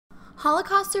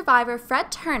Holocaust survivor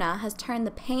Fred Terna has turned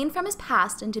the pain from his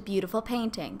past into beautiful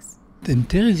paintings. In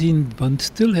Terezin, one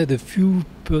still had a few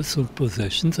personal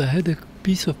possessions. I had a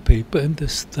piece of paper and the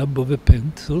stub of a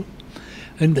pencil,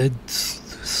 and I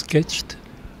sketched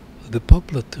the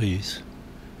poplar trees.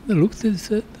 I looked at it and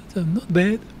said, "They're not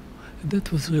bad." And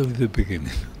that was really the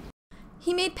beginning.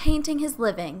 He made painting his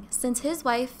living since his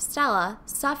wife, Stella,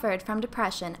 suffered from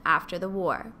depression after the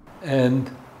war. And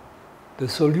the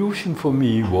solution for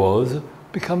me was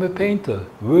become a painter,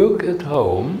 work at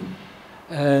home,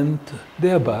 and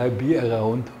thereby be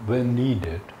around when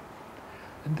needed.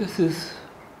 And this is,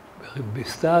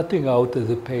 starting out as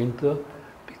a painter,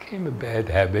 became a bad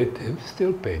habit. I'm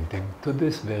still painting to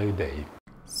this very day.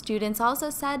 Students also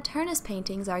said Terna's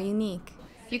paintings are unique.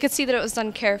 You could see that it was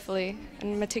done carefully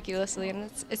and meticulously,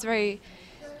 and it's very,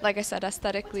 like I said,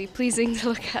 aesthetically pleasing to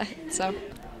look at. So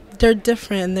they're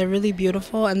different and they're really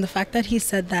beautiful, and the fact that he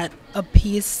said that a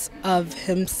piece of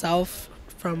himself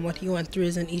from what he went through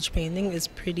is in each painting is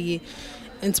pretty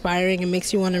inspiring. It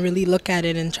makes you want to really look at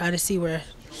it and try to see where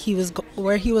he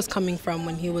was coming from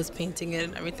when he was painting it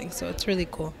and everything, so it's really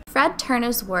cool. Fred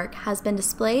Terna's work has been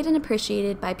displayed and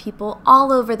appreciated by people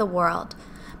all over the world,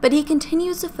 but he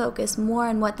continues to focus more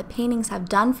on what the paintings have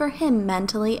done for him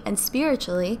mentally and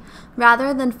spiritually,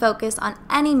 rather than focus on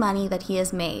any money that he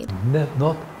has made.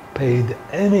 Not paid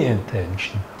any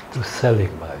attention to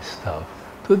selling my stuff.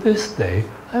 To this day,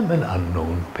 I'm an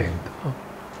unknown painter,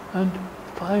 and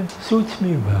fine, suits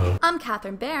me well. I'm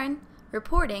Katharine Baran,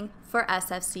 reporting for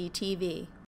SFCTV.